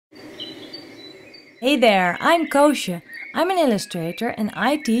Hey there, I'm Koosje. I'm an illustrator and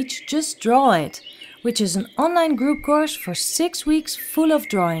I teach Just Draw It, which is an online group course for 6 weeks full of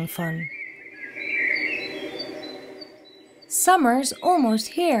drawing fun. Summer's almost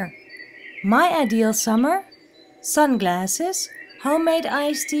here. My ideal summer? Sunglasses, homemade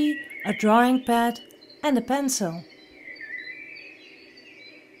iced tea, a drawing pad and a pencil.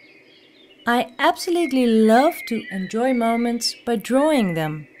 I absolutely love to enjoy moments by drawing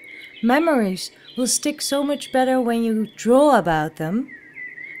them. Memories will stick so much better when you draw about them.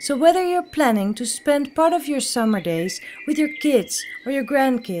 So whether you're planning to spend part of your summer days with your kids or your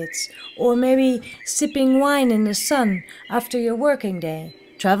grandkids, or maybe sipping wine in the sun after your working day,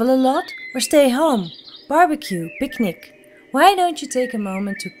 travel a lot or stay home, barbecue, picnic, why don't you take a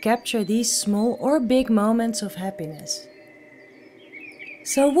moment to capture these small or big moments of happiness?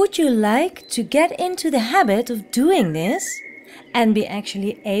 So would you like to get into the habit of doing this and be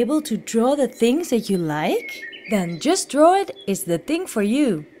actually able to draw the things that you like? Then Just Draw It is the thing for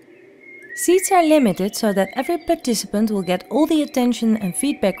you. Seats are limited so that every participant will get all the attention and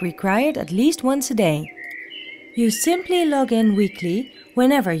feedback required at least once a day. You simply log in weekly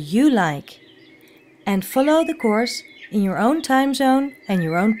whenever you like and follow the course in your own time zone and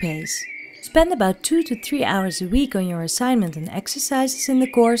your own pace. Spend about 2 to 3 hours a week on your assignment and exercises in the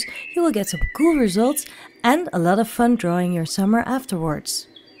course. You will get some cool results and a lot of fun drawing your summer afterwards.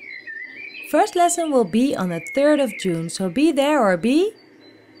 First lesson will be on the 3rd of June, so be there or be...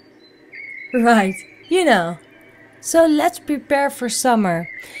 Right, you know. So let's prepare for summer.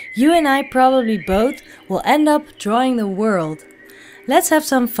 You and I probably both will end up drawing the world. Let's have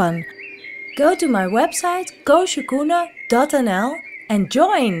some fun. Go to my website koosjekoene.nl and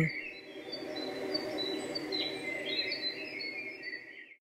join!